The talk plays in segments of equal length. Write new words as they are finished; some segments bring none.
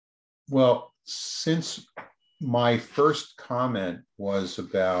Well, since my first comment was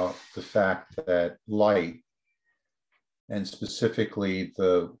about the fact that light, and specifically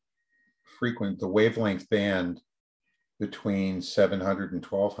the wavelength band between 700 and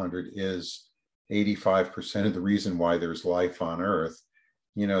 1200 is 85% of the reason why there's life on Earth.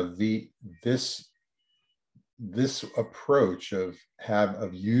 This approach of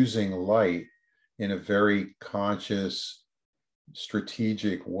using light in a very conscious,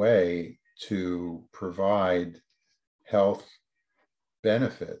 strategic way to provide health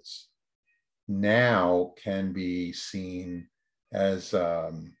benefits now can be seen as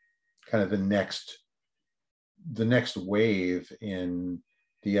kind of the next wave in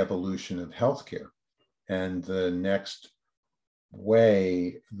the evolution of healthcare, and the next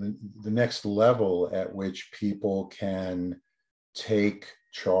level at which people can take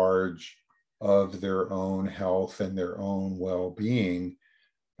charge of their own health and their own well-being.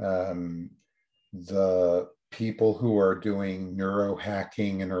 The people who are doing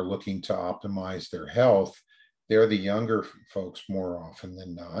neurohacking and are looking to optimize their health, they're the younger folks more often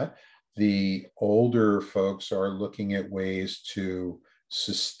than not. The older folks are looking at ways to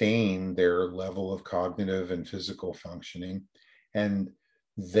sustain their level of cognitive and physical functioning, and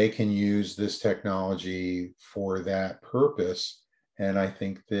they can use this technology for that purpose. And I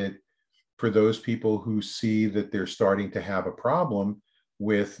think that for those people who see that they're starting to have a problem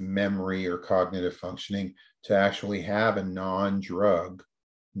with memory or cognitive functioning, to actually have a non-drug,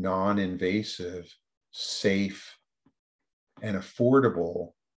 non-invasive, safe, and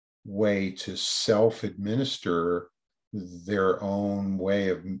affordable way to self-administer their own way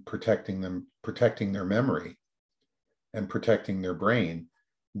of protecting their memory and protecting their brain,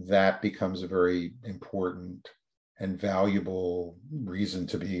 that becomes a very important and valuable reason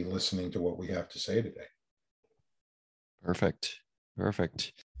to be listening to what we have to say today. Perfect.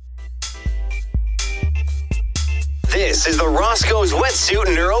 This is the Roscoe's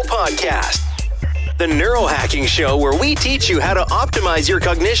Wetsuit Neuro Podcast, the neurohacking show where we teach you how to optimize your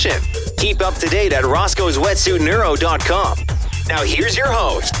cognition. Keep up to date at roscoeswetsuitneuro.com. Now here's your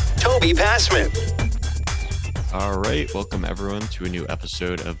host, Toby Passman. All right, welcome everyone to a new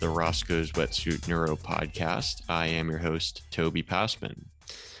episode of the Roscoe's Wetsuit Neuro Podcast. I am your host, Toby Passman.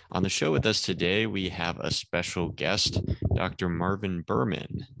 On the show with us today, we have a special guest, Dr. Marvin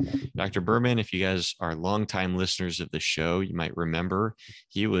Berman. Dr. Berman, if you guys are longtime listeners of the show, you might remember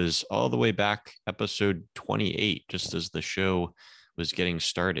he was all the way back episode 28, just as the show was getting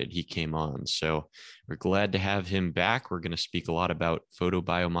started, he came on. So we're glad to have him back. We're going to speak a lot about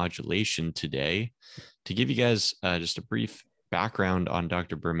photobiomodulation today. To give you guys just a brief background on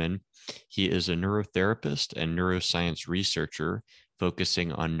Dr. Berman, he is a neurotherapist and neuroscience researcher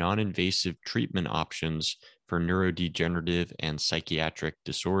focusing on non-invasive treatment options for neurodegenerative and psychiatric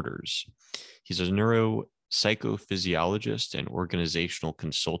disorders. He's a neuropsychophysiologist and organizational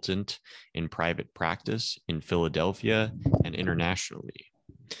consultant in private practice in Philadelphia and internationally.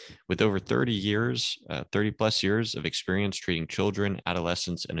 With over 30 plus years of experience treating children,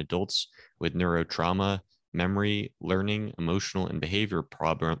 adolescents, and adults with neurotrauma, memory, learning, emotional, and behavior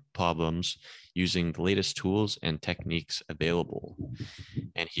problems using the latest tools and techniques available.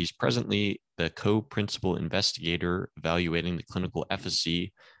 And he's presently the co-principal investigator evaluating the clinical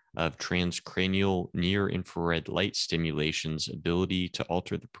efficacy of transcranial near-infrared light stimulation's ability to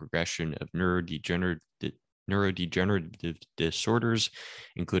alter the progression of neurodegenerative disorders,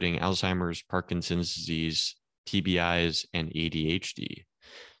 including Alzheimer's, Parkinson's disease, TBIs, and ADHD.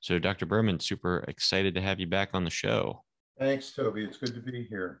 So Dr. Berman, super excited to have you back on the show. Thanks, Toby. It's good to be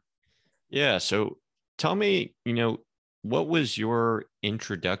here. Yeah. So tell me, what was your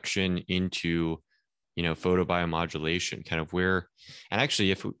introduction into, photobiomodulation, kind of where, and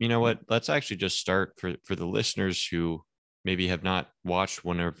actually, if you know what, let's actually just start for the listeners who maybe have not watched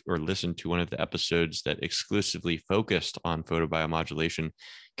or listened to one of the episodes that exclusively focused on photobiomodulation.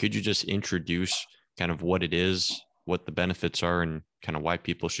 Could you just introduce kind of what it is, what the benefits are, and kind of why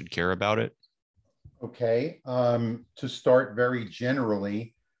people should care about it? Okay. To start very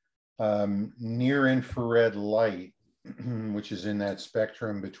generally, near infrared light, which is in that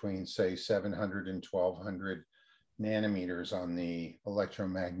spectrum between, say, 700 and 1200 nanometers on the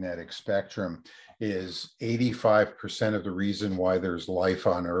electromagnetic spectrum, is 85% of the reason why there's life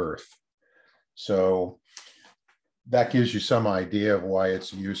on Earth. So that gives you some idea of why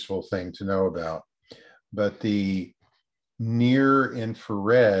it's a useful thing to know about. But the near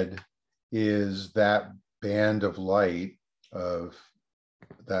infrared is that band of light of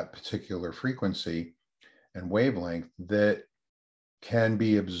that particular frequency and wavelength that can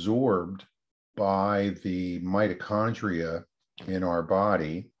be absorbed by the mitochondria in our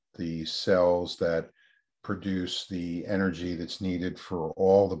body the cells that produce the energy that's needed for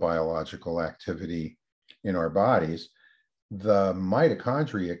all the biological activity in our bodies, the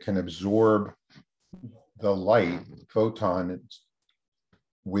mitochondria can absorb the light photons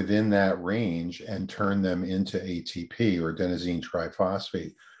within that range and turn them into ATP, or adenosine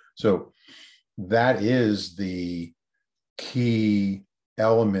triphosphate. So that is the key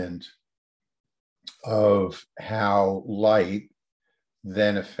element of how light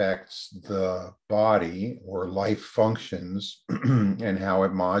then affects the body or life functions and how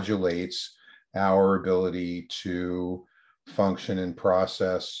it modulates our ability to function and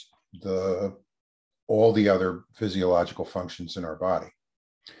process all the other physiological functions in our body.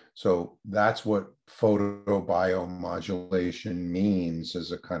 So that's what photobiomodulation means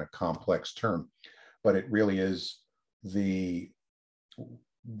as a kind of complex term, but it really is the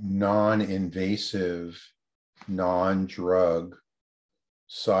non-invasive, non-drug,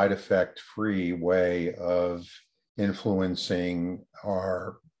 side effect free way of influencing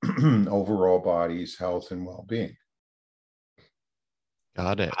our overall body's health and well-being.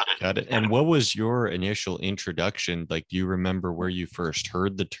 Got it. Got it. And what was your initial introduction? Like, do you remember where you first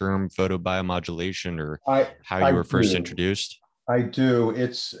heard the term photobiomodulation, or how you were first introduced? I do.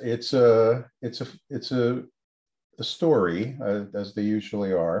 It's a story, as they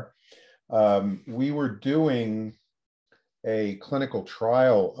usually are. We were doing a clinical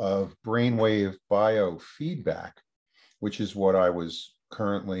trial of brainwave biofeedback, which is what I was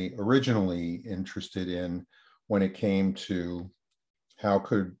originally interested in when it came to how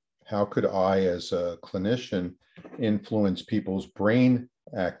could I, as a clinician, influence people's brain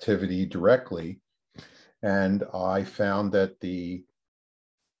activity directly. And I found that the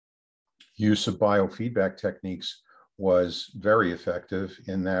use of biofeedback techniques was very effective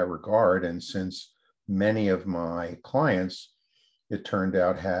in that regard. And since many of my clients, it turned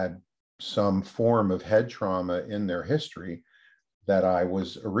out, had some form of head trauma in their history that I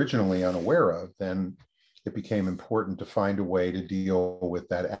was originally unaware of, then it became important to find a way to deal with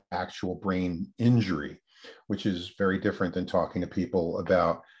that actual brain injury, which is very different than talking to people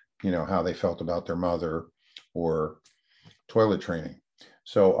about, how they felt about their mother or toilet training.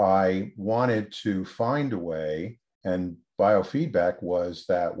 So I wanted to find a way, and biofeedback was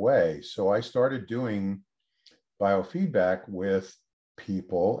that way. So I started doing biofeedback with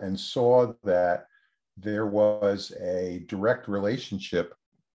people and saw that there was a direct relationship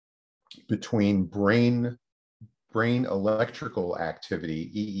between brain electrical activity,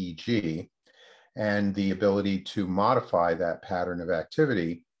 EEG, and the ability to modify that pattern of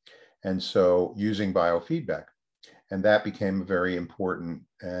activity. And so using biofeedback. And that became a very important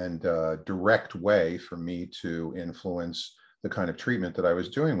and direct way for me to influence the kind of treatment that I was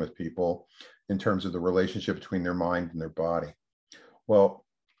doing with people in terms of the relationship between their mind and their body. Well,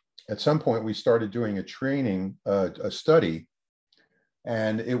 at some point we started doing a study,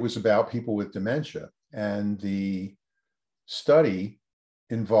 and it was about people with dementia. And the study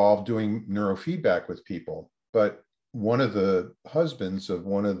involved doing neurofeedback with people. But one of the husbands of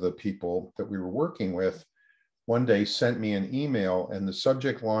one of the people that we were working with one day sent me an email, and the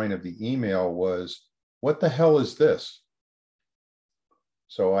subject line of the email was, "What the hell is this?"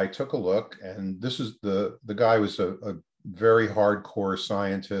 So I took a look, and this is the guy was a very hardcore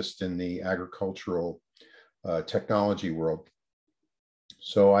scientist in the agricultural technology world.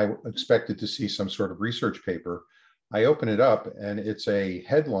 So I expected to see some sort of research paper. I open it up, and it's a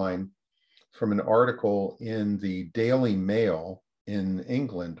headline from an article in the Daily Mail in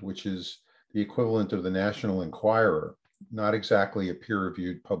England, which is the equivalent of the National Enquirer, not exactly a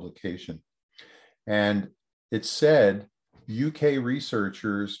peer-reviewed publication. And it said, UK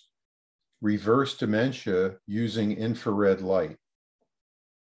researchers reverse dementia using infrared light.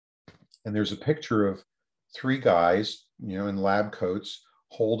 And there's a picture of three guys, in lab coats,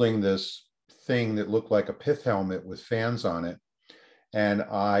 holding this thing that looked like a pith helmet with fans on it. And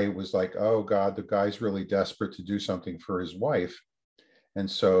I was like, oh God, the guy's really desperate to do something for his wife.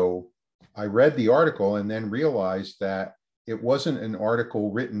 And so I read the article and then realized that it wasn't an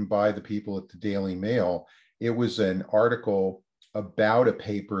article written by the people at the Daily Mail. It was an article about a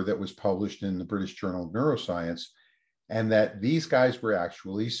paper that was published in the British Journal of Neuroscience, and that these guys were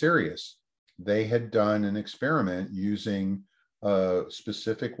actually serious. They had done an experiment using a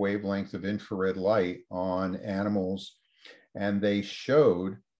specific wavelength of infrared light on animals, and they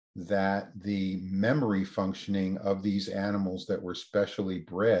showed that the memory functioning of these animals that were specially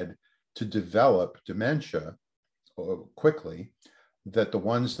bred to develop dementia quickly, that the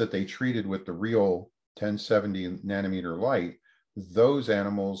ones that they treated with the real 1070 nanometer light, those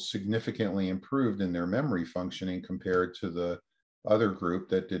animals significantly improved in their memory functioning compared to the other group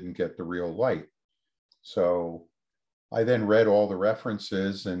that didn't get the real light. So I then read all the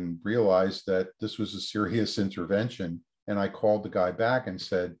references and realized that this was a serious intervention. And I called the guy back and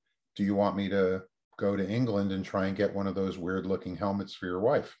said, do you want me to go to England and try and get one of those weird looking helmets for your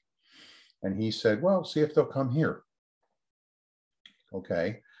wife? And he said, well, see if they'll come here.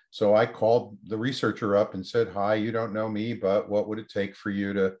 Okay. So I called the researcher up and said, hi, you don't know me, but what would it take for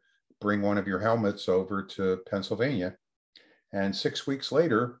you to bring one of your helmets over to Pennsylvania? And 6 weeks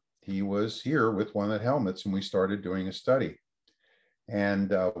later, he was here with one of the helmets, and we started doing a study.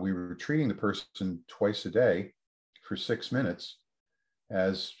 And we were treating the person twice a day for 6 minutes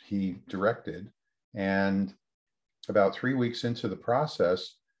as he directed. And about 3 weeks into the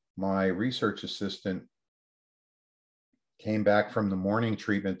process, my research assistant came back from the morning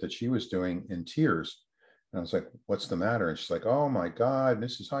treatment that she was doing in tears. And I was like, what's the matter? And she's like, oh my God,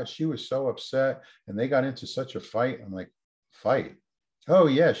 Mrs. High, she was so upset. And they got into such a fight. I'm like, fight? Oh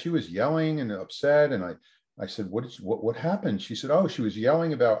yeah, she was yelling and upset. And I said, what happened? She said, oh, she was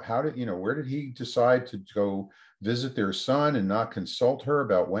yelling about where did he decide to go visit their son and not consult her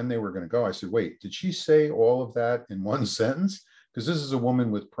about when they were going to go? I said, wait, did she say all of that in one sentence? Because this is a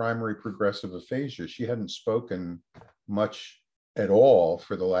woman with primary progressive aphasia. She hadn't spoken much at all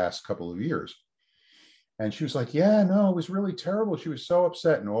for the last couple of years. And she was like, yeah, no, it was really terrible. She was so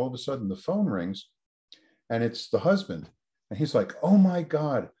upset. And all of a sudden the phone rings and it's the husband. And he's like, oh my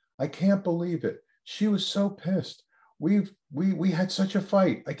God, I can't believe it. She was so pissed. We had such a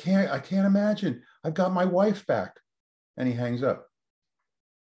fight. I can't imagine. I've got my wife back. And he hangs up.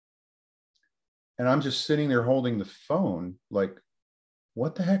 And I'm just sitting there holding the phone like,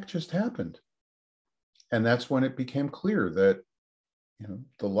 what the heck just happened? And that's when it became clear that,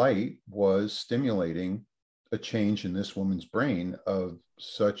 the light was stimulating a change in this woman's brain of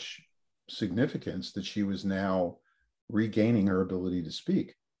such significance that she was now regaining her ability to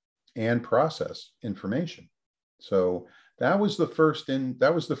speak and process information. So that was the first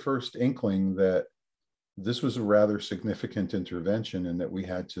inkling that this was a rather significant intervention and that we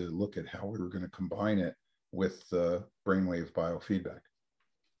had to look at how we were going to combine it with the brainwave biofeedback.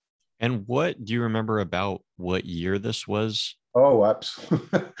 And what do you remember about what year this was? Oh,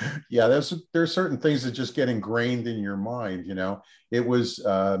 absolutely. Yeah, there's certain things that just get ingrained in your mind. It was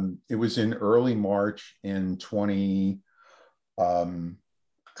in early March in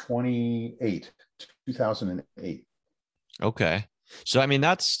 2008. Okay. So, I mean,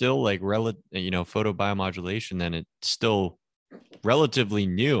 that's still like photobiomodulation, then it's still relatively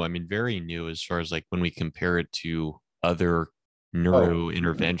new. I mean, very new as far as like when we compare it to other neuro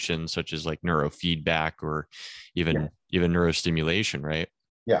interventions, such as like neurofeedback or even neurostimulation, right?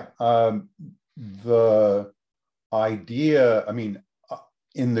 Yeah. The idea,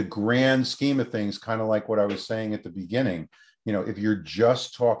 in the grand scheme of things, kind of like what I was saying at the beginning, if you're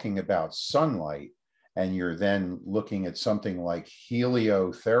just talking about sunlight and you're then looking at something like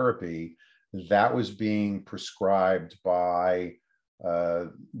heliotherapy, that was being prescribed by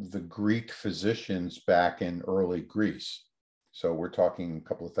the Greek physicians back in early Greece. So we're talking a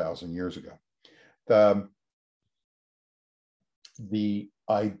couple of thousand years ago. The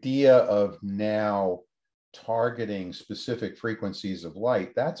idea of now targeting specific frequencies of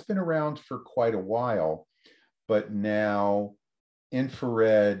light, that's been around for quite a while, but now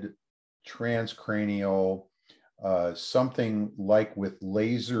infrared, transcranial, something like with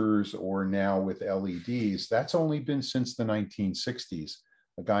lasers or now with LEDs, that's only been since the 1960s.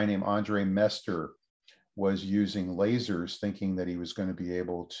 A guy named Andre Mester was using lasers thinking that he was going to be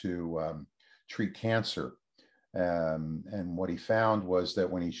able to treat cancer. And what he found was that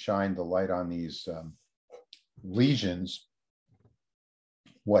when he shined the light on these lesions,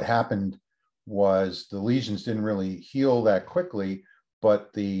 what happened was the lesions didn't really heal that quickly,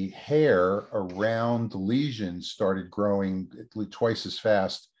 but the hair around the lesions started growing twice as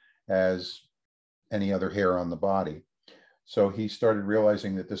fast as any other hair on the body. So he started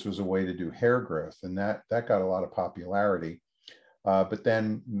realizing that this was a way to do hair growth, and that got a lot of popularity. But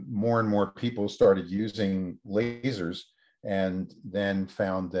then more and more people started using lasers and then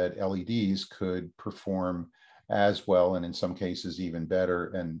found that LEDs could perform as well, and in some cases even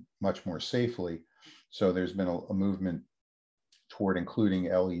better and much more safely. So there's been a movement toward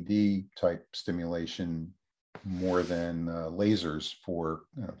including LED type stimulation more than lasers for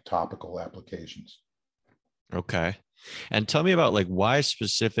topical applications. Okay. And tell me about like why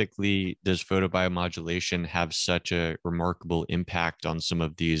specifically does photobiomodulation have such a remarkable impact on some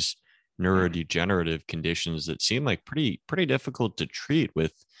of these neurodegenerative conditions that seem like pretty difficult to treat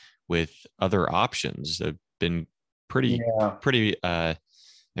with other options. They've been pretty the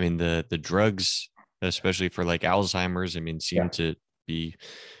drugs especially for like Alzheimer's, I mean, seem Yeah. to be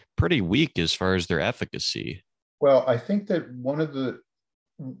pretty weak as far as their efficacy. Well, I think that one of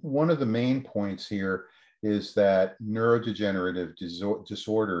the main points here is that neurodegenerative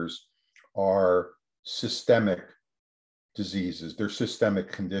disorders are systemic diseases. They're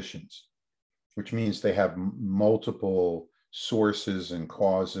systemic conditions, which means they have multiple sources and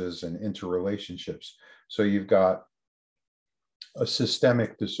causes and interrelationships. So you've got a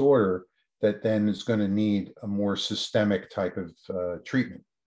systemic disorder that then is going to need a more systemic type of treatment.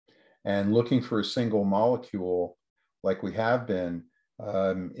 And looking for a single molecule, like we have been,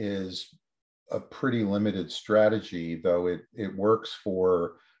 is a pretty limited strategy, though it works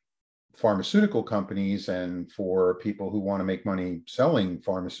for pharmaceutical companies and for people who want to make money selling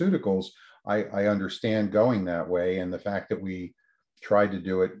pharmaceuticals. I understand going that way, and the fact that we tried to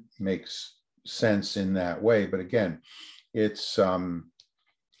do it makes sense in that way. But again, it's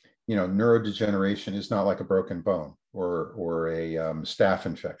neurodegeneration is not like a broken bone or a staph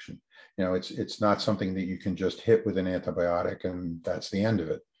infection. It's not something that you can just hit with an antibiotic and that's the end of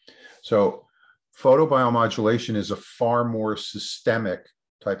it. So photobiomodulation is a far more systemic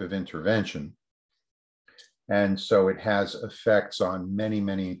type of intervention. And so it has effects on many,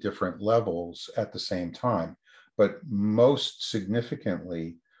 many different levels at the same time. But most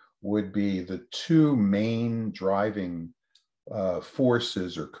significantly would be the two main driving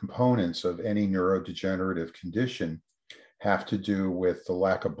forces or components of any neurodegenerative condition have to do with the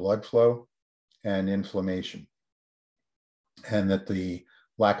lack of blood flow and inflammation. And that the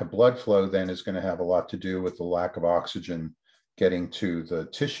lack of blood flow then is going to have a lot to do with the lack of oxygen getting to the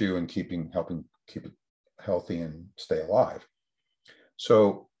tissue and helping keep it healthy and stay alive.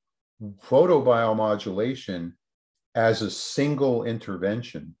 So photobiomodulation as a single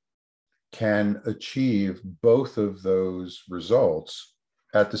intervention can achieve both of those results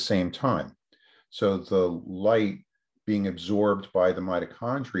at the same time. So the light being absorbed by the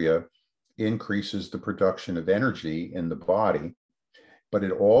mitochondria increases the production of energy in the body, but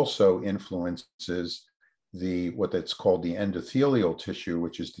it also influences what that's called the endothelial tissue,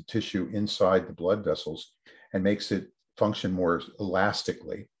 which is the tissue inside the blood vessels, and makes it function more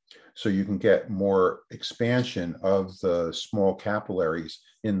elastically. So you can get more expansion of the small capillaries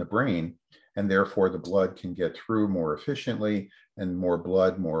in the brain, and therefore the blood can get through more efficiently, and more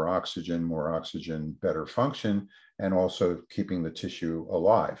blood, more oxygen, better function, and also keeping the tissue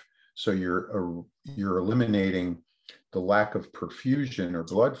alive. So you're eliminating the lack of perfusion or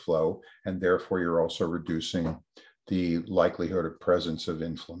blood flow, and therefore you're also reducing the likelihood of presence of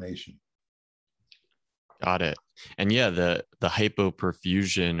inflammation. Got it. And yeah, the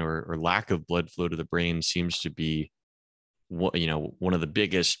hypoperfusion or lack of blood flow to the brain seems to be one of the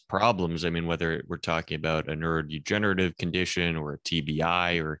biggest problems. I mean, whether we're talking about a neurodegenerative condition or a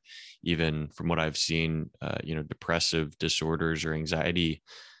TBI, or even from what I've seen, depressive disorders or anxiety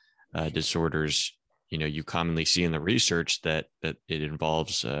disorders, you commonly see in the research that it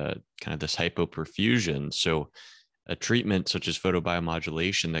involves kind of this hypoperfusion. So a treatment such as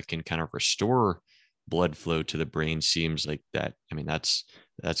photobiomodulation that can kind of restore blood flow to the brain seems like that. I mean, that's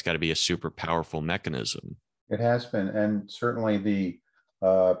got to be a super powerful mechanism. It has been, and certainly the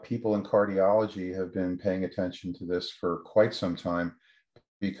people in cardiology have been paying attention to this for quite some time,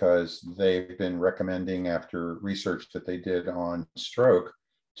 because they've been recommending, after research that they did on stroke,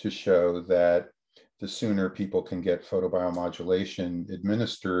 to show that the sooner people can get photobiomodulation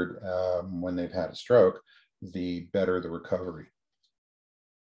administered when they've had a stroke, the better the recovery.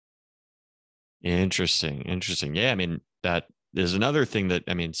 Interesting. Yeah, I mean, that is another thing that,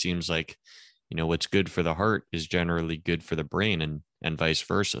 I mean, seems like, what's good for the heart is generally good for the brain, and vice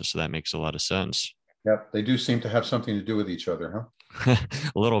versa. So that makes a lot of sense. Yep, they do seem to have something to do with each other, huh?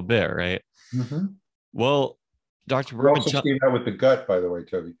 A little bit, right? Mm-hmm. Well, Dr. We Berman, also see that with the gut, by the way,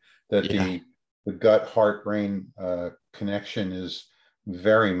 Toby, that the gut heart brain connection is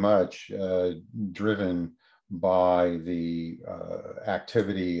very much driven by the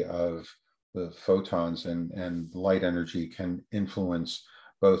activity of the photons, and light energy can influence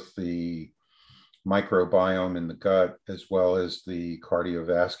both the microbiome in the gut as well as the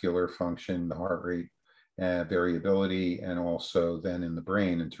cardiovascular function, the heart rate variability, and also then in the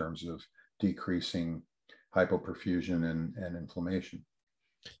brain in terms of decreasing hypoperfusion and inflammation.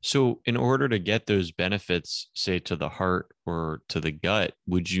 So in order to get those benefits, say to the heart or to the gut,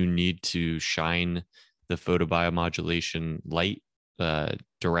 would you need to shine the photobiomodulation light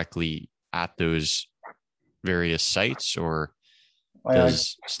directly at those various sites, or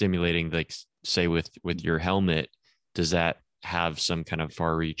does stimulating, like say with your helmet, does that have some kind of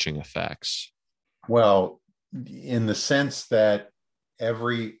far-reaching effects? Well, in the sense that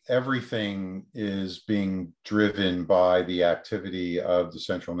everything is being driven by the activity of the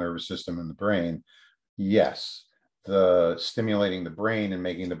central nervous system in the brain. Yes, the stimulating the brain and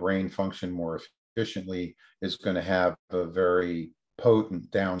making the brain function more efficiently is going to have a very potent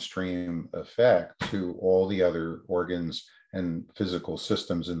downstream effect to all the other organs and physical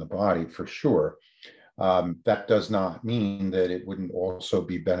systems in the body, for sure. That does not mean that it wouldn't also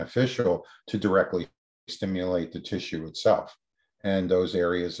be beneficial to directly stimulate the tissue itself and those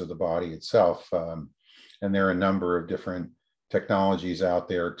areas of the body itself. And there are a number of different technologies out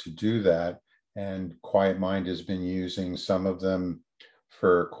there to do that. And Quiet Mind has been using some of them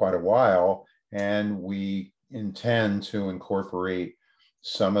for quite a while. And we intend to incorporate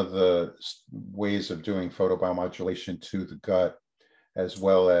some of the ways of doing photobiomodulation to the gut, as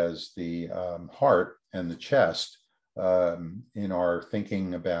well as the heart and the chest, in our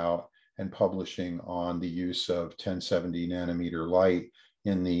thinking about and publishing on the use of 1070 nanometer light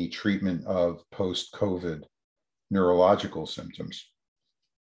in the treatment of post-COVID neurological symptoms.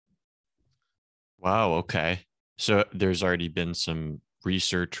 Wow. Okay. So there's already been some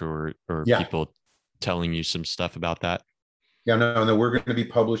research or people telling you some stuff about that? Yeah, no, we're going to be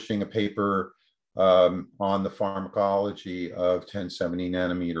publishing a paper on the pharmacology of 1070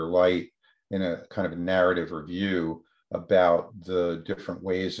 nanometer light in a kind of a narrative review about the different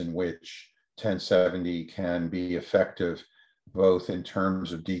ways in which 1070 can be effective, both in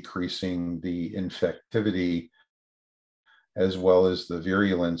terms of decreasing the infectivity as well as the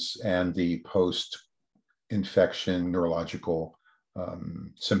virulence and the post-infection neurological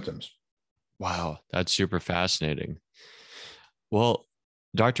symptoms. Wow, that's super fascinating. Well,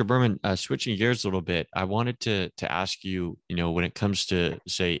 Dr. Berman, switching gears a little bit, I wanted to ask you, when it comes to,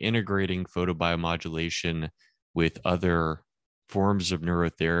 say, integrating photobiomodulation with other forms of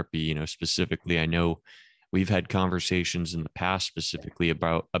neurotherapy, specifically, I know we've had conversations in the past specifically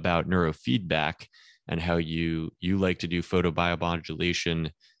about neurofeedback and how you like to do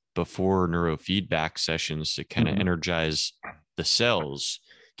photobiomodulation before neurofeedback sessions to kind of energize the cells.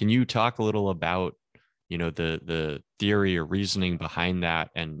 Can you talk a little about the theory or reasoning behind that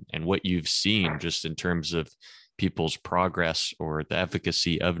and what you've seen just in terms of people's progress or the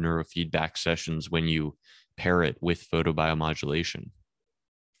efficacy of neurofeedback sessions when you pair it with photobiomodulation?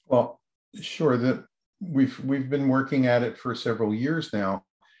 Well, sure. We've been working at it for several years now,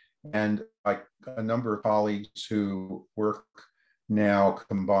 and a number of colleagues who work now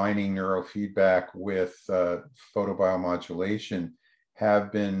combining neurofeedback with photobiomodulation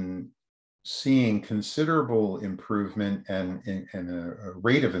have been seeing considerable improvement and a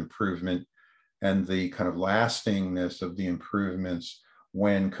rate of improvement and the kind of lastingness of the improvements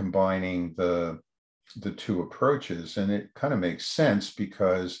when combining the two approaches. And it kind of makes sense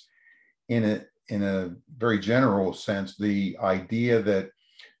because in a very general sense, the idea that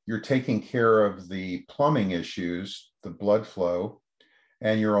you're taking care of the plumbing issues, the blood flow,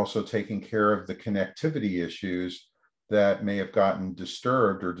 and you're also taking care of the connectivity issues that may have gotten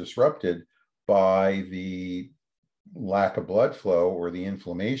disturbed or disrupted by the lack of blood flow or the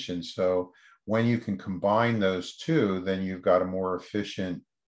inflammation. So when you can combine those two, then you've got a more efficient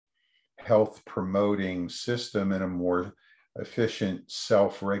health promoting system and a more efficient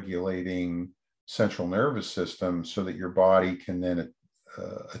self-regulating central nervous system, so that your body can then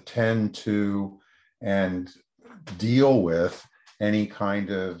attend to and deal with any kind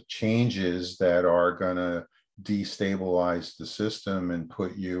of changes that are going to destabilize the system and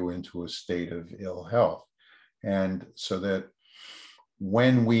put you into a state of ill health. And so that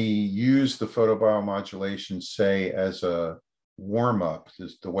when we use the photobiomodulation, say, as a warm-up,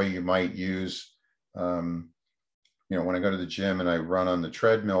 is the way you might use, when I go to the gym and I run on the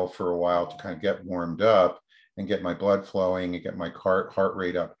treadmill for a while to kind of get warmed up and get my blood flowing and get my heart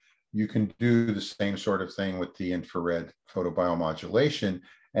rate up, you can do the same sort of thing with the infrared photobiomodulation,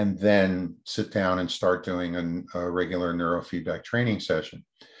 and then sit down and start doing a regular neurofeedback training session.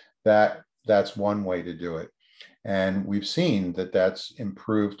 That's one way to do it. And we've seen that that's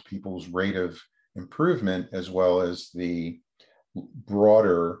improved people's rate of improvement, as well as the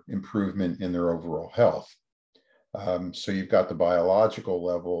broader improvement in their overall health. So you've got the biological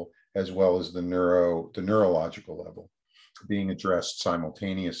level as well as the neurological level being addressed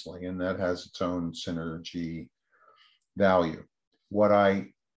simultaneously, and that has its own synergy value. What I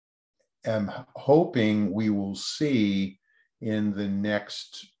am hoping we will see in the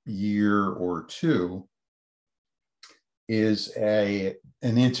next year or two is an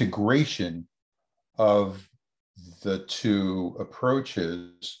integration of the two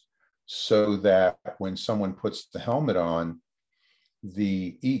approaches, so that when someone puts the helmet on,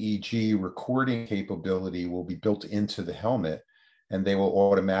 the EEG recording capability will be built into the helmet, and they will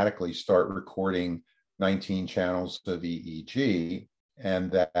automatically start recording 19 channels of EEG,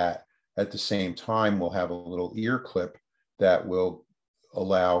 and that at the same time we'll have a little ear clip that will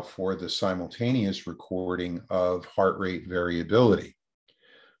allow for the simultaneous recording of heart rate variability.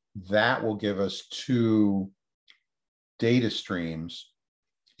 That will give us two data streams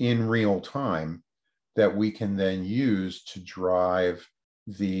in real time that we can then use to drive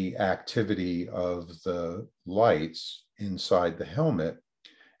the activity of the lights inside the helmet.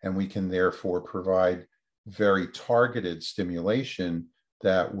 And we can therefore provide very targeted stimulation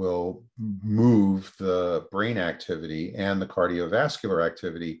that will move the brain activity and the cardiovascular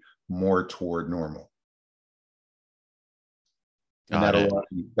activity more toward normal. And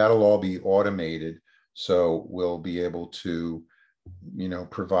that'll all be automated. So we'll be able to,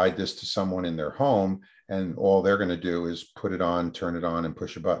 provide this to someone in their home, and all they're going to do is put it on, turn it on, and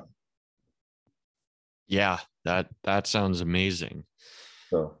push a button. Yeah, that sounds amazing.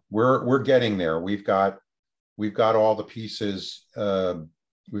 So we're getting there. We've got all the pieces.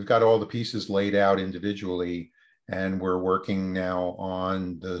 We've got all the pieces laid out individually, and we're working now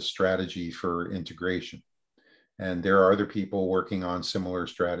on the strategy for integration. And there are other people working on similar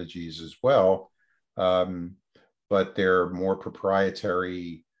strategies as well, but they're more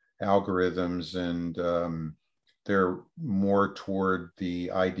proprietary algorithms, and they're more toward the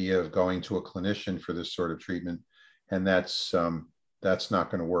idea of going to a clinician for this sort of treatment, and that's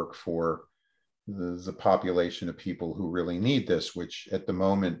not going to work for the population of people who really need this, which at the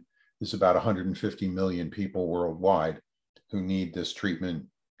moment is about 150 million people worldwide who need this treatment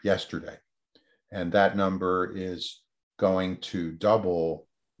yesterday. And that number is going to double,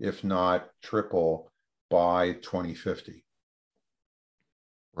 if not triple, by 2050.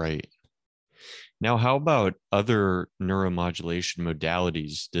 Right. Now, how about other neuromodulation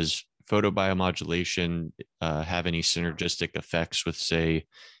modalities? Does photobiomodulation have any synergistic effects with, say,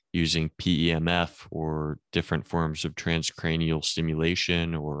 using PEMF or different forms of transcranial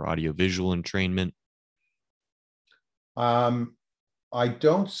stimulation or audiovisual entrainment? I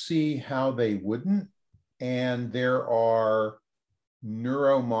don't see how they wouldn't. And there are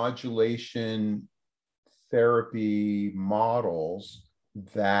neuromodulation therapy models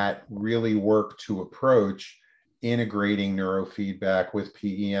that really work to approach integrating neurofeedback with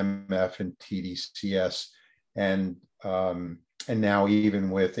PEMF and TDCS, and now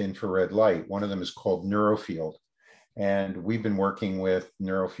even with infrared light. One of them is called Neurofield. And we've been working with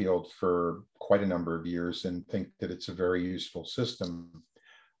Neurofield for quite a number of years and think that it's a very useful system.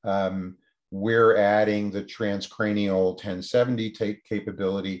 We're adding the transcranial 1070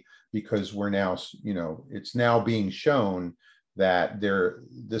 capability because we're now, it's now being shown that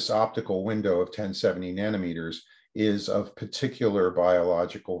this optical window of 1070 nanometers is of particular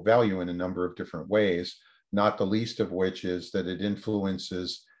biological value in a number of different ways, not the least of which is that it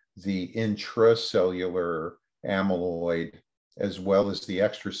influences the intracellular amyloid as well as the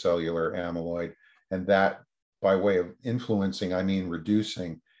extracellular amyloid. And that, by way of influencing, I mean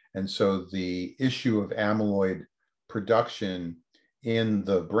reducing. And so the issue of amyloid production in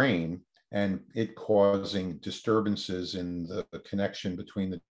the brain and it causing disturbances in the connection between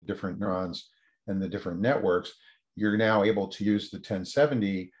the different neurons and the different networks, you're now able to use the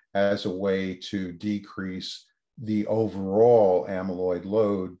 1070 as a way to decrease the overall amyloid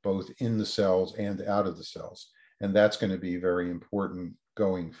load, both in the cells and out of the cells. And that's going to be very important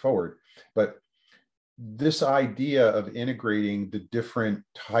going forward. But this idea of integrating the different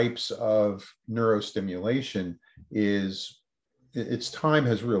types of neurostimulation its time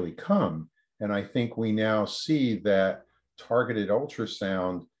has really come. And I think we now see that targeted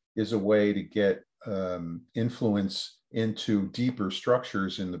ultrasound is a way to get influence into deeper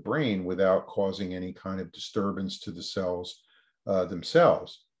structures in the brain without causing any kind of disturbance to the cells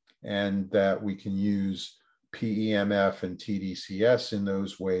themselves. And that we can use PEMF and TDCS in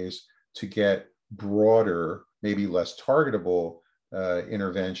those ways to get broader, maybe less targetable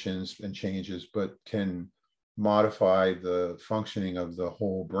interventions and changes, but can modify the functioning of the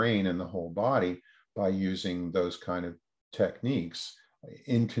whole brain and the whole body by using those kind of techniques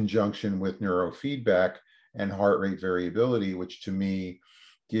in conjunction with neurofeedback and heart rate variability, which to me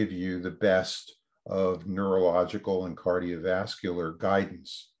give you the best of neurological and cardiovascular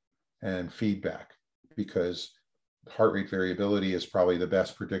guidance and feedback, because heart rate variability is probably the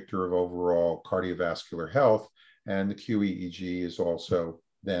best predictor of overall cardiovascular health. And the QEEG is also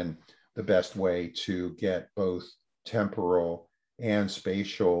then the best way to get both temporal and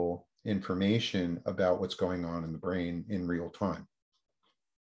spatial information about what's going on in the brain in real time.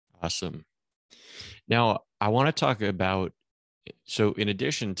 Awesome. Now, I want to talk about, so in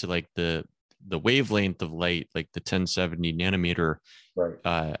addition to like the the wavelength of light, like the 1070 nanometer.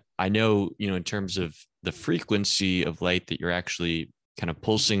 Right. I know, in terms of the frequency of light that you're actually kind of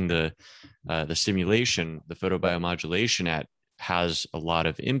pulsing the stimulation, the photobiomodulation at, has a lot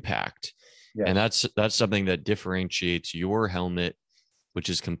of impact. Yes. And that's something that differentiates your helmet, which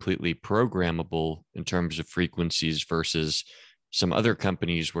is completely programmable in terms of frequencies, versus some other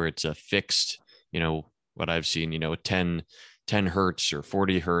companies where it's a fixed, what I've seen, 10 hertz or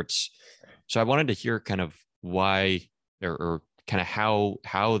 40 hertz. So I wanted to hear kind of why, or kind of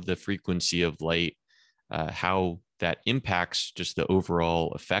how the frequency of light, how that impacts just the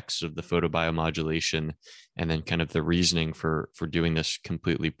overall effects of the photobiomodulation, and then kind of the reasoning for doing this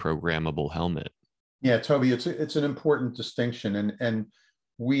completely programmable helmet. Yeah, Toby, it's an important distinction, and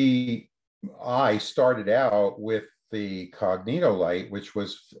I started out with the Cognito light, which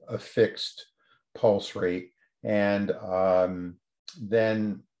was a fixed pulse rate, and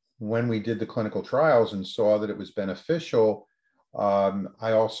then when we did the clinical trials and saw that it was beneficial,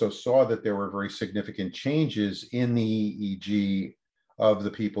 I also saw that there were very significant changes in the EEG of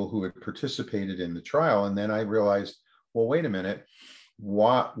the people who had participated in the trial. And then I realized, well, wait a minute,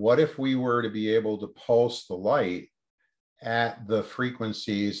 what if we were to be able to pulse the light at the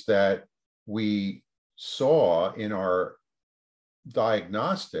frequencies that we saw in our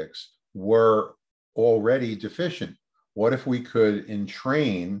diagnostics were already deficient? What if we could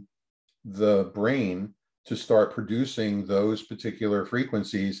entrain the brain to start producing those particular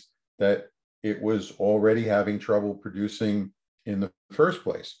frequencies that it was already having trouble producing in the first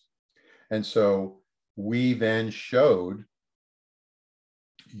place? And so we then showed,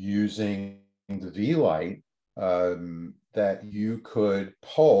 using the V-Light, that you could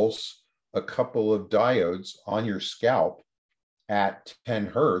pulse a couple of diodes on your scalp at 10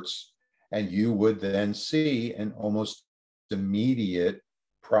 hertz, and you would then see an almost immediate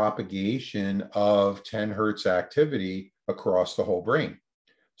propagation of 10 hertz activity across the whole brain.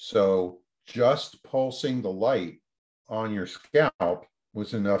 So just pulsing the light on your scalp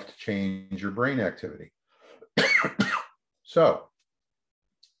was enough to change your brain activity. So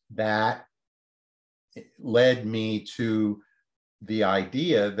that led me to the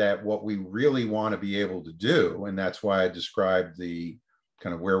idea that what we really want to be able to do, and that's why I described the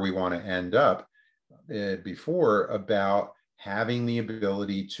kind of where we want to end up before, about having the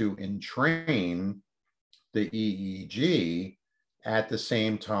ability to entrain the EEG at the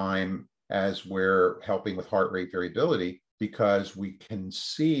same time as we're helping with heart rate variability, because we can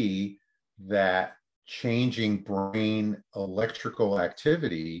see that changing brain electrical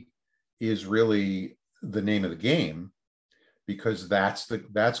activity is really the name of the game, because that's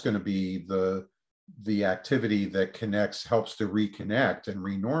going to be the activity that helps to reconnect and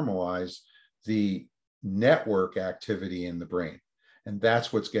renormalize the network activity in the brain. And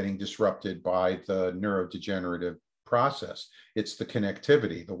that's what's getting disrupted by the neurodegenerative process. It's the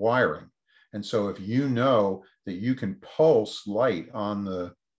connectivity, the wiring. And so if you know that you can pulse light on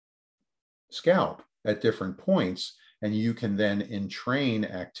the scalp at different points, and you can then entrain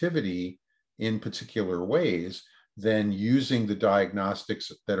activity in particular ways, then using the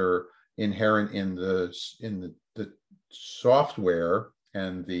diagnostics that are inherent in the software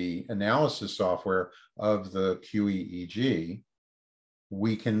and the analysis software of the QEEG,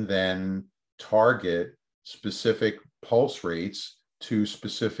 we can then target specific pulse rates to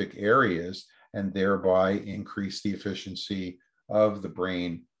specific areas and thereby increase the efficiency of the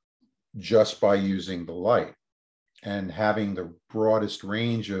brain just by using the light. And having the broadest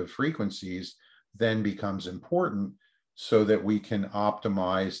range of frequencies then becomes important, so that we can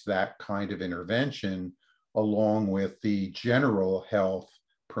optimize that kind of intervention along with the general health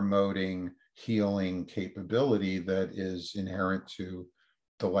promoting healing capability that is inherent to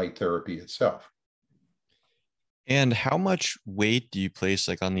the light therapy itself. And how much weight do you place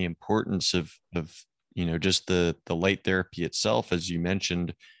on the importance of just the light therapy itself, as you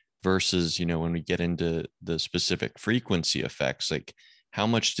mentioned, versus when we get into the specific frequency effects? How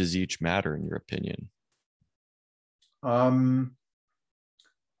much does each matter in your opinion? I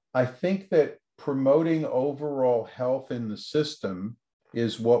think that promoting overall health in the system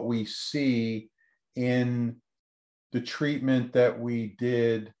is what we see in the treatment that we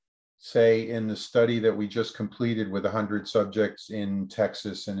did, say, in the study that we just completed with 100 subjects in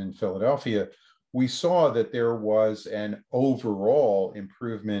Texas and in Philadelphia. We saw that there was an overall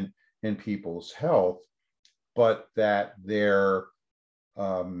improvement in people's health, but that their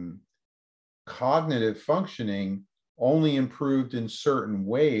cognitive functioning only improved in certain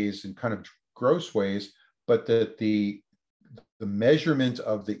ways, in kind of gross ways, but that the measurement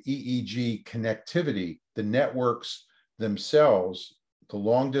of the EEG connectivity, the networks themselves,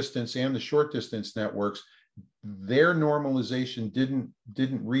 long distance and the short distance networks, their normalization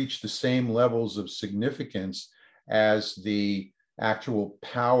didn't reach the same levels of significance as the actual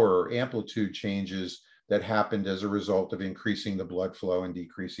power amplitude changes that happened as a result of increasing the blood flow and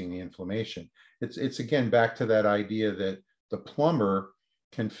decreasing the inflammation. It's again back to that idea that the plumber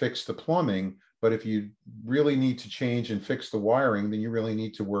can fix the plumbing, but if you really need to change and fix the wiring, then you really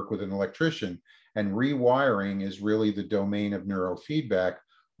need to work with an electrician. And rewiring is really the domain of neurofeedback,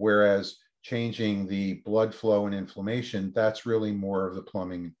 whereas changing the blood flow and inflammation, that's really more of the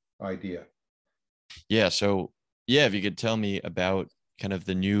plumbing idea. Yeah. So, yeah, if you could tell me about kind of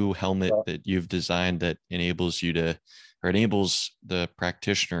the new helmet that you've designed that enables you to, or enables the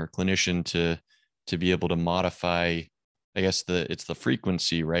practitioner, clinician to be able to modify, I guess it's the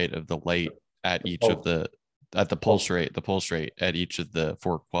frequency, right, of the light at each of at the pulse rate at each of the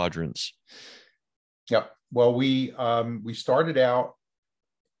 4 quadrants. Yep. Well, we started out,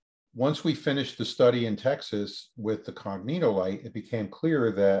 once we finished the study in Texas with the CognitoLight, it became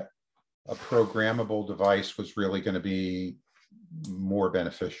clear that a programmable device was really going to be more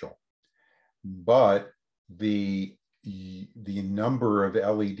beneficial. But the number of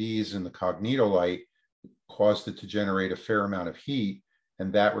LEDs in the CognitoLight caused it to generate a fair amount of heat,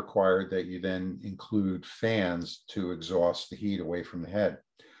 and that required that you then include fans to exhaust the heat away from the head.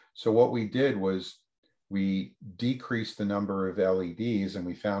 So what we did was we decreased the number of LEDs, and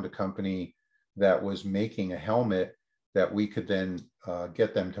we found a company that was making a helmet that we could then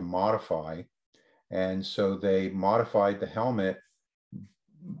get them to modify. And so they modified the helmet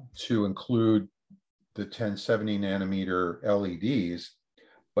to include the 1070 nanometer LEDs,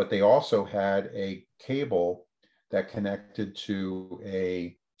 but they also had a cable that connected to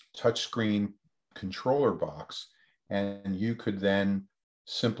a touchscreen controller box, and you could then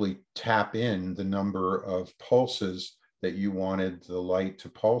simply tap in the number of pulses that you wanted the light to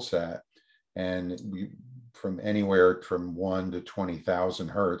pulse at, and from anywhere from 1 to 20,000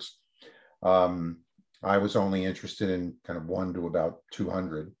 hertz. I was only interested in kind of 1 to about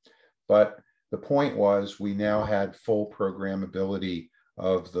 200, but the point was we now had full programmability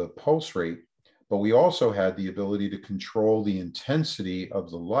of the pulse rate, but we also had the ability to control the intensity of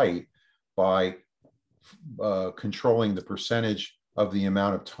the light by controlling the percentage of the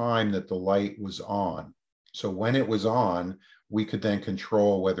amount of time that the light was on. So when it was on, we could then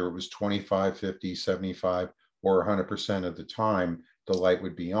control whether it was 25, 50, 75, or 100% of the time the light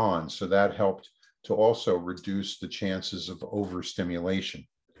would be on. So that helped to also reduce the chances of overstimulation,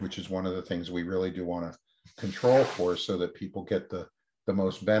 which is one of the things we really do want to control for, so that people get the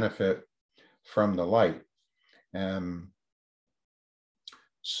most benefit from the light.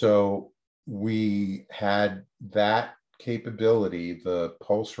 So we had that capability, the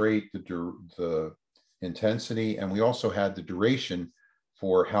pulse rate, the intensity, and we also had the duration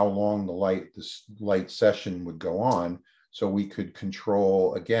for how long this light session would go on, so we could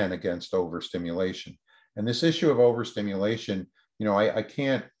control again against overstimulation. And this issue of overstimulation, you know, I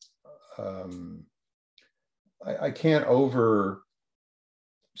can't overstate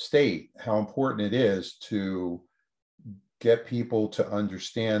how important it is to get people to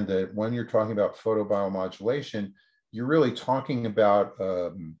understand that when you're talking about photobiomodulation, you're really talking about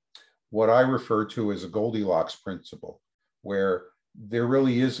what I refer to as a Goldilocks principle, where there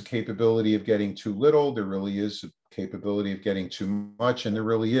really is a capability of getting too little, there really is a capability of getting too much, and there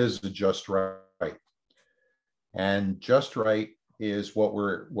really is a just right. And just right is what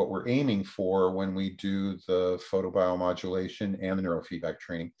we're aiming for when we do the photobiomodulation and the neurofeedback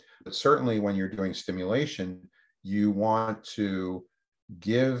training. But certainly when you're doing stimulation, you want to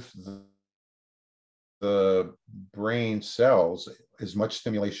give the brain cells as much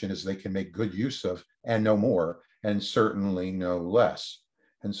stimulation as they can make good use of, and no more, and certainly no less.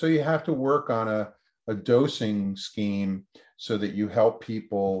 And so you have to work on a dosing scheme so that you help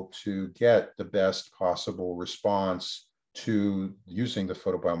people to get the best possible response to using the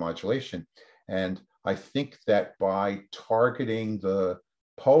photobiomodulation. And I think that by targeting the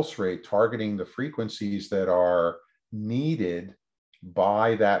pulse rate, targeting the frequencies that are needed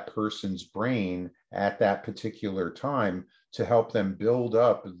by that person's brain at that particular time, to help them build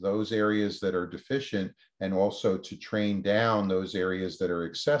up those areas that are deficient, and also to train down those areas that are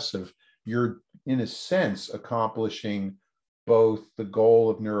excessive, you're in a sense accomplishing both the goal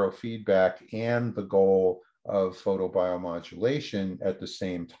of neurofeedback and the goal of photobiomodulation at the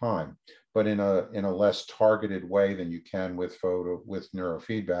same time, but in a less targeted way than you can with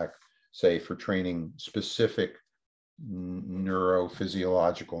neurofeedback, say for training specific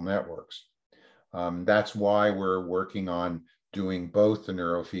neurophysiological networks. That's why we're working on doing both the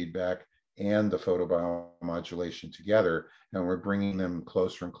neurofeedback and the photobiomodulation together. And we're bringing them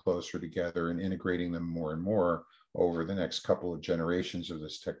closer and closer together and integrating them more and more over the next couple of generations of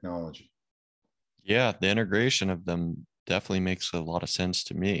this technology. Yeah, the integration of them definitely makes a lot of sense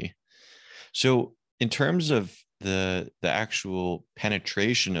to me. So in terms of the actual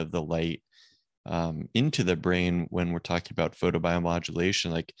penetration of the light into the brain when we're talking about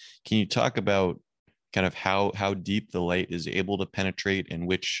photobiomodulation, like, can you talk about kind of how deep the light is able to penetrate and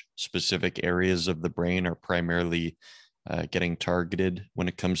which specific areas of the brain are primarily getting targeted when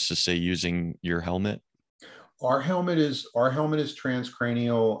it comes to, say, using your helmet? Our helmet is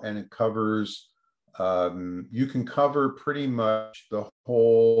transcranial, and it covers, you can cover pretty much the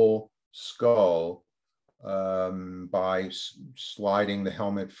whole skull by sliding the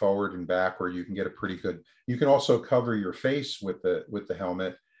helmet forward and back, where you can get a pretty good, you can also cover your face with the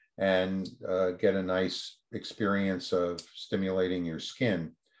helmet and get a nice experience of stimulating your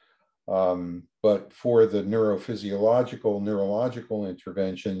skin. But for the neurological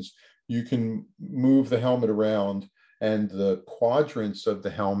interventions, you can move the helmet around, and the quadrants of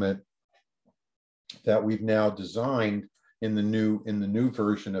the helmet that we've now designed in the new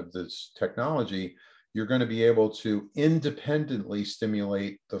version of this technology, you're going to be able to independently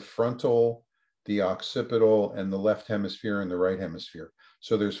stimulate the frontal, the occipital, and the left hemisphere and the right hemisphere.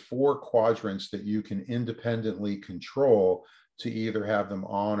 So there's 4 quadrants that you can independently control to either have them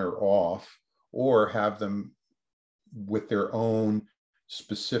on or off, or have them with their own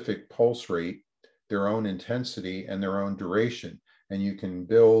specific pulse rate, their own intensity, and their own duration. And you can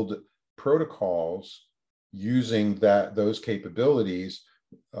build protocols using those capabilities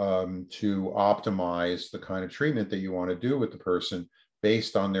to optimize the kind of treatment that you want to do with the person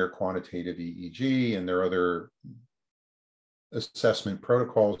based on their quantitative EEG and their other assessment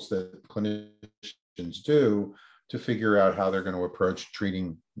protocols that clinicians do to figure out how they're going to approach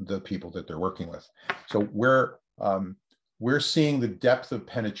treating the people that they're working with. So we're seeing the depth of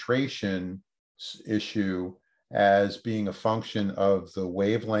penetration issue as being a function of the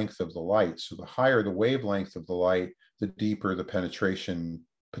wavelength of the light. So the higher the wavelength of the light, the deeper the penetration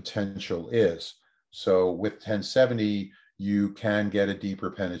potential is. So with 1070, you can get a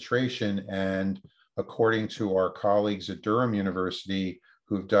deeper penetration. And according to our colleagues at Durham University,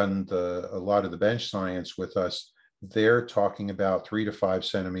 who've done a lot of the bench science with us, they're talking about 3 to 5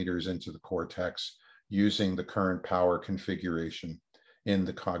 centimeters into the cortex using the current power configuration in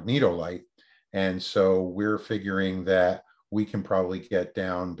the Cognito light. And so we're figuring that we can probably get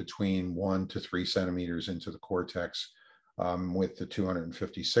down between 1 to 3 centimeters into the cortex with the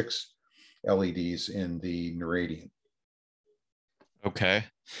 256 LEDs in the Neuradian. Okay.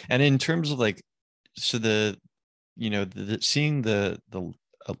 And in terms of like, so seeing the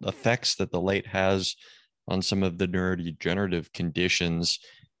effects that the light has on some of the neurodegenerative conditions,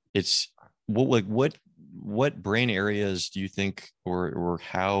 it's what brain areas do you think, or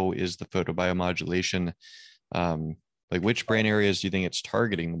how is the photobiomodulation, like which brain areas do you think it's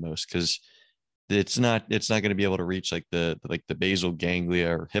targeting the most? Because it's not going to be able to reach like the basal ganglia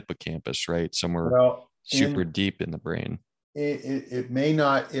or hippocampus, right? Somewhere super deep in the brain. The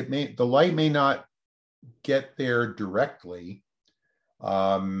light may not get there directly.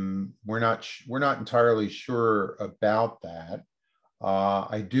 We're not entirely sure about that.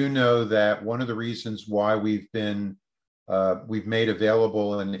 I do know that one of the reasons why we've made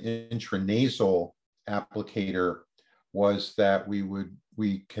available an intranasal applicator was that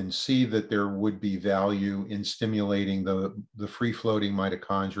we can see that there would be value in stimulating the free-floating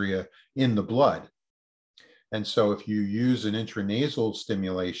mitochondria in the blood. And so if you use an intranasal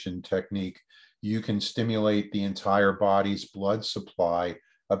stimulation technique, you can stimulate the entire body's blood supply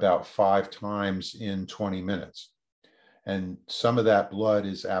about 5 times in 20 minutes. And some of that blood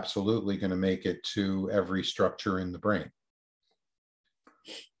is absolutely going to make it to every structure in the brain.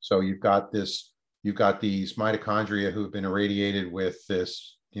 So you've got these mitochondria who've been irradiated with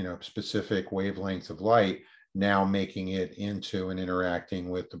this, specific wavelength of light, now making it into and interacting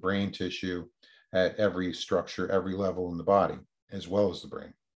with the brain tissue at every structure, every level in the body, as well as the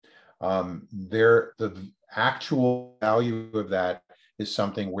brain. The actual value of that is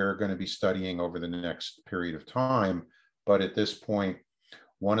something we're going to be studying over the next period of time. But at this point,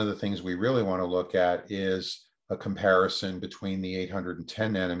 one of the things we really want to look at is a comparison between the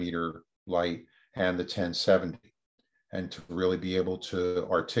 810 nanometer light and the 1070, and to really be able to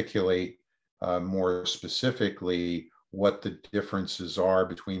articulate more specifically what the differences are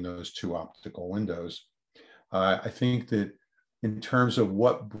between those 2 optical windows. I think that in terms of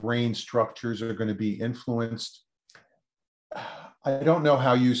what brain structures are going to be influenced, I don't know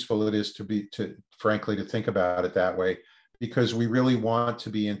how useful it is frankly, to think about it that way, because we really want to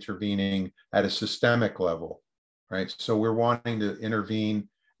be intervening at a systemic level, right? So we're wanting to intervene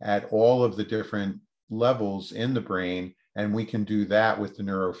at all of the different levels in the brain, and we can do that with the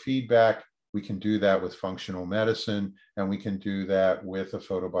neurofeedback, we can do that with functional medicine, and we can do that with a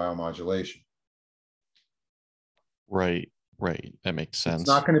photobiomodulation. Right, right. That makes sense. It's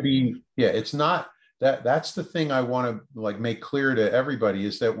not going to be, yeah, it's not that. That's the thing I want to like make clear to everybody,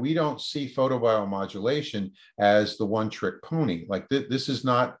 is that we don't see photobiomodulation as the one trick pony. Like this is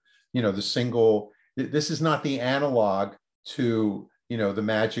not, the single, this is not the analog to, the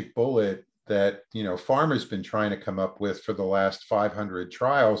magic bullet that, pharma's been trying to come up with for the last 500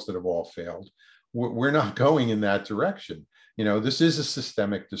 trials that have all failed. We're not going in that direction. This is a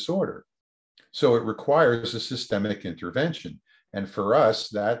systemic disorder. So it requires a systemic intervention. And for us,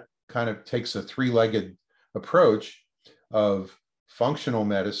 that kind of takes a three-legged approach of functional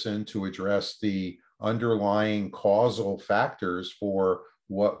medicine to address the underlying causal factors for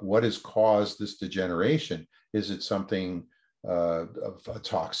what has caused this degeneration. Is it something of a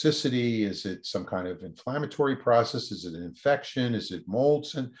toxicity? Is it some kind of inflammatory process? Is it an infection? Is it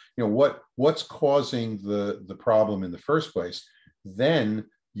molds? And what's causing the problem in the first place? Then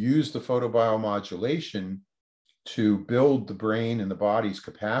use the photobiomodulation to build the brain and the body's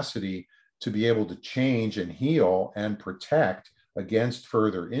capacity to be able to change and heal and protect against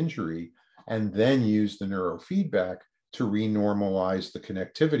further injury, and then use the neurofeedback to renormalize the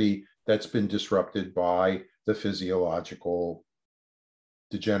connectivity that's been disrupted by the physiological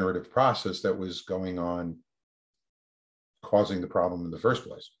degenerative process that was going on, causing the problem in the first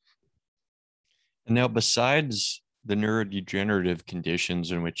place. And now, besides the neurodegenerative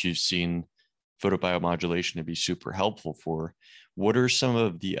conditions in which you've seen photobiomodulation to be super helpful for, what are some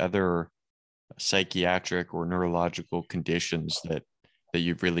of the other psychiatric or neurological conditions that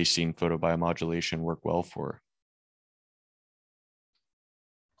you've really seen photobiomodulation work well for?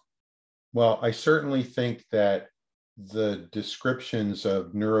 Well, I certainly think that the descriptions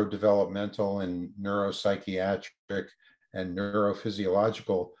of neurodevelopmental and neuropsychiatric and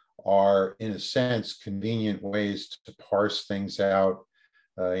neurophysiological are, in a sense, convenient ways to parse things out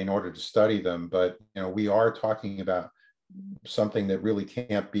in order to study them. But we are talking about something that really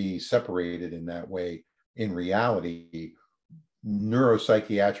can't be separated in that way. In reality,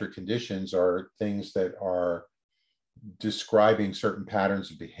 neuropsychiatric conditions are things that are describing certain patterns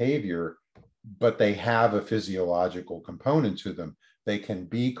of behavior, but they have a physiological component to them. They can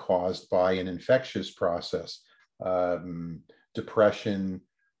be caused by an infectious process, depression,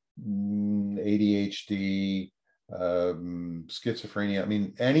 ADHD, schizophrenia. I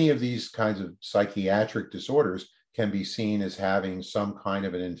mean, any of these kinds of psychiatric disorders can be seen as having some kind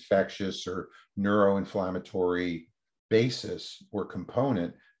of an infectious or neuroinflammatory basis or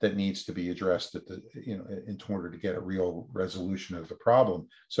component that needs to be addressed at the, in order to get a real resolution of the problem.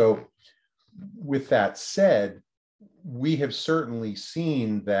 So with that said, we have certainly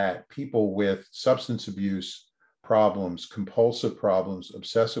seen that people with substance abuse problems, compulsive problems,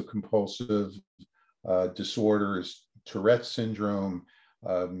 obsessive compulsive disorders, Tourette's syndrome,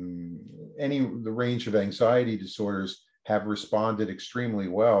 the range of anxiety disorders have responded extremely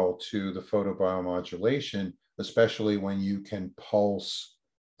well to the photobiomodulation, especially when you can pulse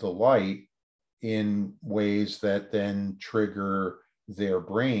the light in ways that then trigger their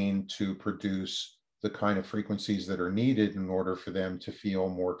brain to produce the kind of frequencies that are needed in order for them to feel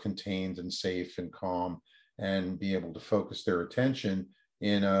more contained and safe and calm and be able to focus their attention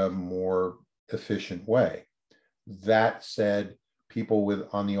in a more efficient way. That said, people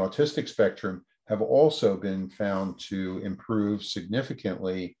on the autistic spectrum have also been found to improve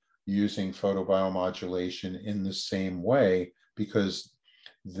significantly using photobiomodulation in the same way, because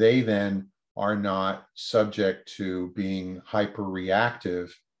they then are not subject to being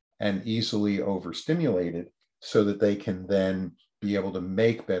hyperreactive and easily overstimulated, so that they can then be able to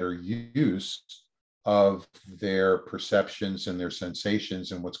make better use of their perceptions and their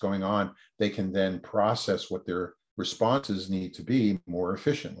sensations and what's going on. They can then process what their responses need to be more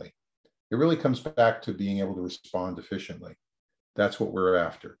efficiently. It really comes back to being able to respond efficiently. That's what we're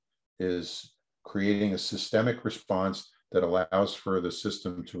after, is creating a systemic response that allows for the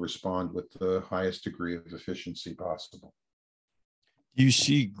system to respond with the highest degree of efficiency possible. Do you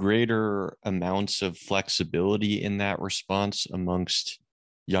see greater amounts of flexibility in that response amongst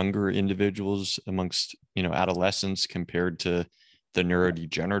younger individuals, amongst adolescents, compared to the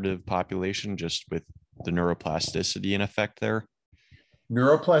neurodegenerative population, just with the neuroplasticity in effect there?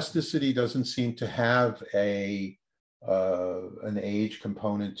 Neuroplasticity doesn't seem to have an age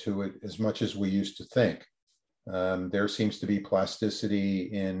component to it as much as we used to think. There seems to be plasticity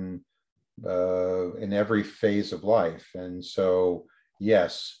in in every phase of life. And so,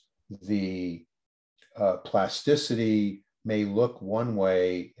 yes, the plasticity may look one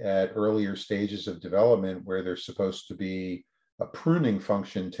way at earlier stages of development where there's supposed to be a pruning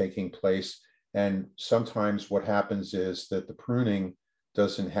function taking place. And sometimes what happens is that the pruning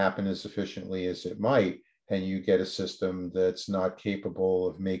doesn't happen as efficiently as it might, and you get a system that's not capable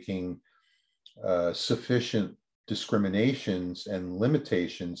of making sufficient discriminations and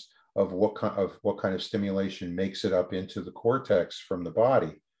limitations of what kind of stimulation makes it up into the cortex from the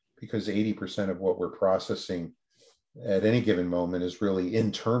body, because 80% of what we're processing at any given moment is really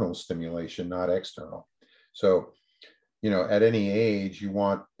internal stimulation, not external. So, at any age, you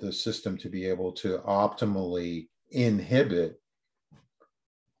want the system to be able to optimally inhibit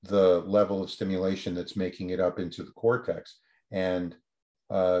the level of stimulation that's making it up into the cortex. And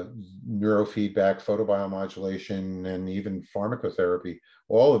neurofeedback, photobiomodulation, and even pharmacotherapy,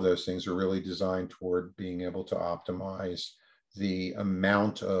 all of those things are really designed toward being able to optimize the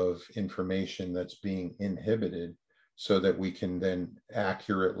amount of information that's being inhibited so that we can then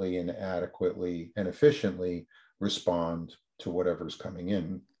accurately and adequately and efficiently respond to whatever's coming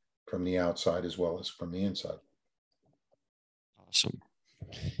in from the outside as well as from the inside. Awesome.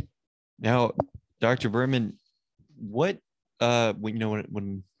 Now, Dr. Berman, what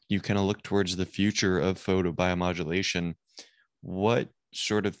when you kind of look towards the future of photobiomodulation, what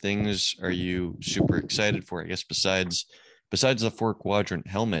sort of things are you super excited for? I guess besides the 4-quadrant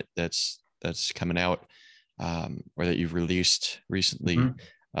helmet that's coming out, or that you've released recently. Mm-hmm.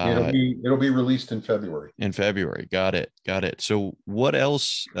 It'll be released in February. Got it. So what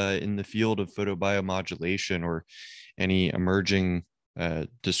else in the field of photobiomodulation, or any emerging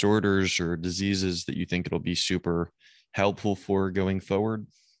disorders or diseases that you think it'll be super helpful for going forward?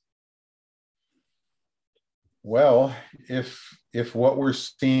 Well, if what we're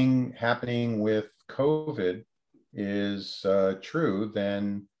seeing happening with COVID is true,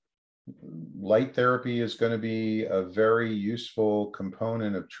 then light therapy is going to be a very useful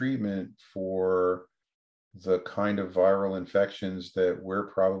component of treatment for the kind of viral infections that we're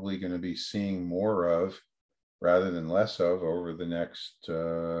probably going to be seeing more of rather than less of over the next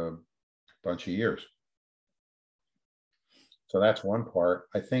bunch of years. So that's one part.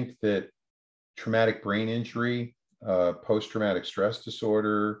 I think that traumatic brain injury, post-traumatic stress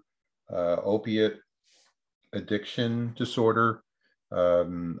disorder, opiate addiction disorder,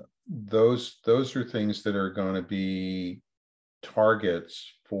 those are things that are going to be targets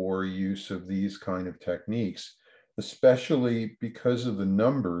for use of these kind of techniques, especially because of the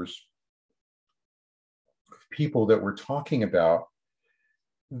numbers of people that we're talking about.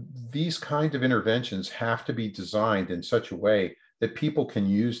 These kind of interventions have to be designed in such a way that people can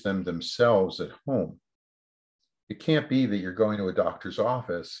use them themselves at home. It can't be that you're going to a doctor's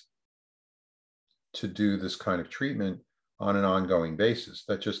office to do this kind of treatment on an ongoing basis.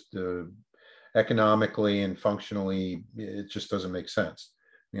 That just economically and functionally, it just doesn't make sense.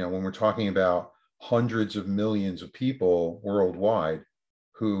 When we're talking about hundreds of millions of people worldwide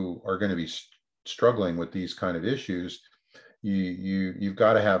who are going to be struggling with these kind of issues, you've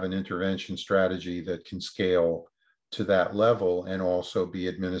got to have an intervention strategy that can scale to that level and also be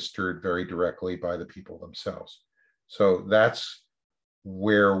administered very directly by the people themselves. So that's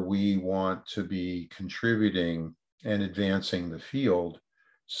where we want to be contributing and advancing the field,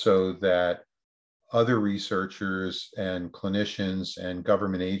 so that other researchers and clinicians and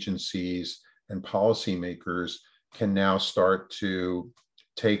government agencies and policymakers can now start to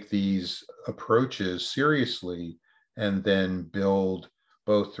take these approaches seriously and then build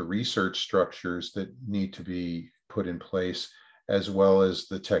both the research structures that need to be put in place, as well as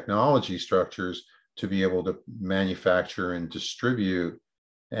the technology structures to be able to manufacture and distribute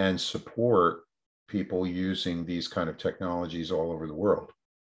and support people using these kind of technologies all over the world.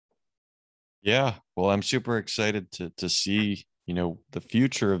 Yeah, well, I'm super excited to see, the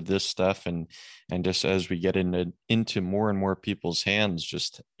future of this stuff, and just as we get into more and more people's hands,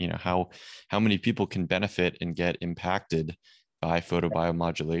 just, how many people can benefit and get impacted by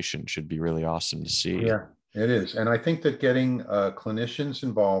photobiomodulation should be really awesome to see. Yeah, it is. And I think that getting clinicians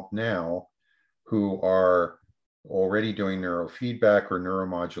involved now who are already doing neurofeedback or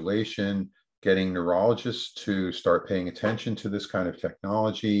neuromodulation, getting neurologists to start paying attention to this kind of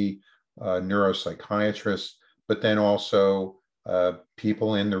technology, neuropsychiatrists, but then also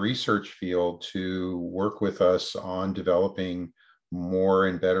people in the research field to work with us on developing more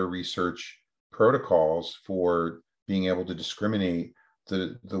and better research protocols for being able to discriminate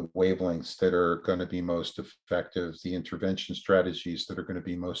the wavelengths that are going to be most effective, the intervention strategies that are going to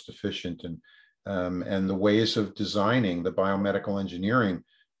be most efficient, and the ways of designing the biomedical engineering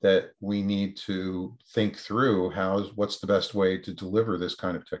that we need to think through what's the best way to deliver this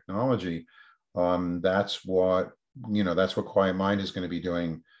kind of technology. That's what Quiet Mind is going to be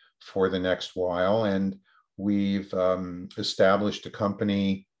doing for the next while. And we've established a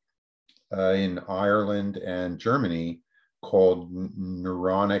company in Ireland and Germany called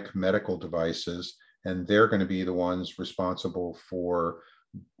Neuronic Medical Devices, and they're going to be the ones responsible for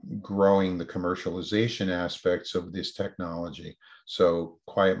growing the commercialization aspects of this technology. So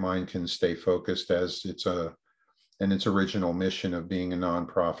Quiet Mind can stay focused as its original mission of being a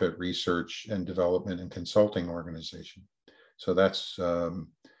nonprofit research and development and consulting organization. So that's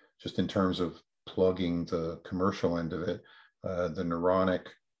just in terms of plugging the commercial end of it. The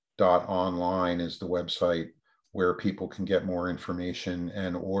Neuronic.online is the website where people can get more information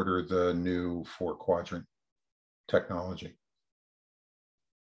and order the new 4-quadrant technology.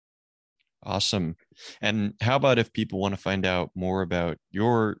 Awesome. And how about if people want to find out more about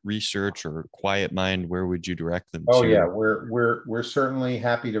your research or Quiet Mind, where would you direct them to? Oh yeah, we're certainly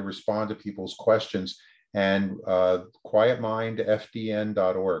happy to respond to people's questions. And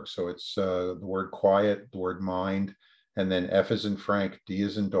quietmindfdn.org. So it's the word quiet, the word mind, and then F as in Frank, D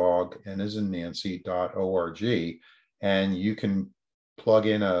as in dog, N as in Nancy.org. And you can plug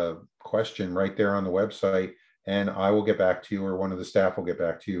in a question right there on the website, and I will get back to you, or one of the staff will get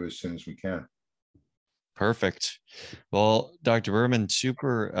back to you as soon as we can. Perfect. Well, Dr. Berman,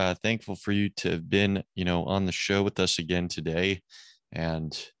 super thankful for you to have been, on the show with us again today.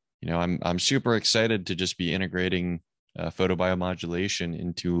 And, I'm super excited to just be integrating photobiomodulation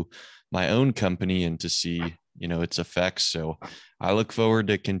into my own company and to see, its effects. So I look forward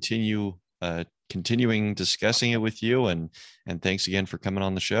to continuing discussing it with you. And thanks again for coming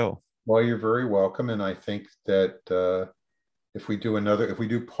on the show. Well, you're very welcome. And I think that if we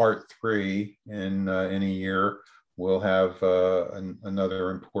do part 3 in a year, we'll have another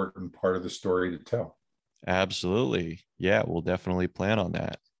important part of the story to tell. Absolutely. Yeah, we'll definitely plan on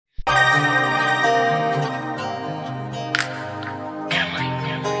that.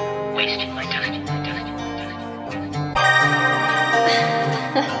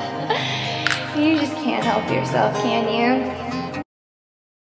 You just can't help yourself, can you?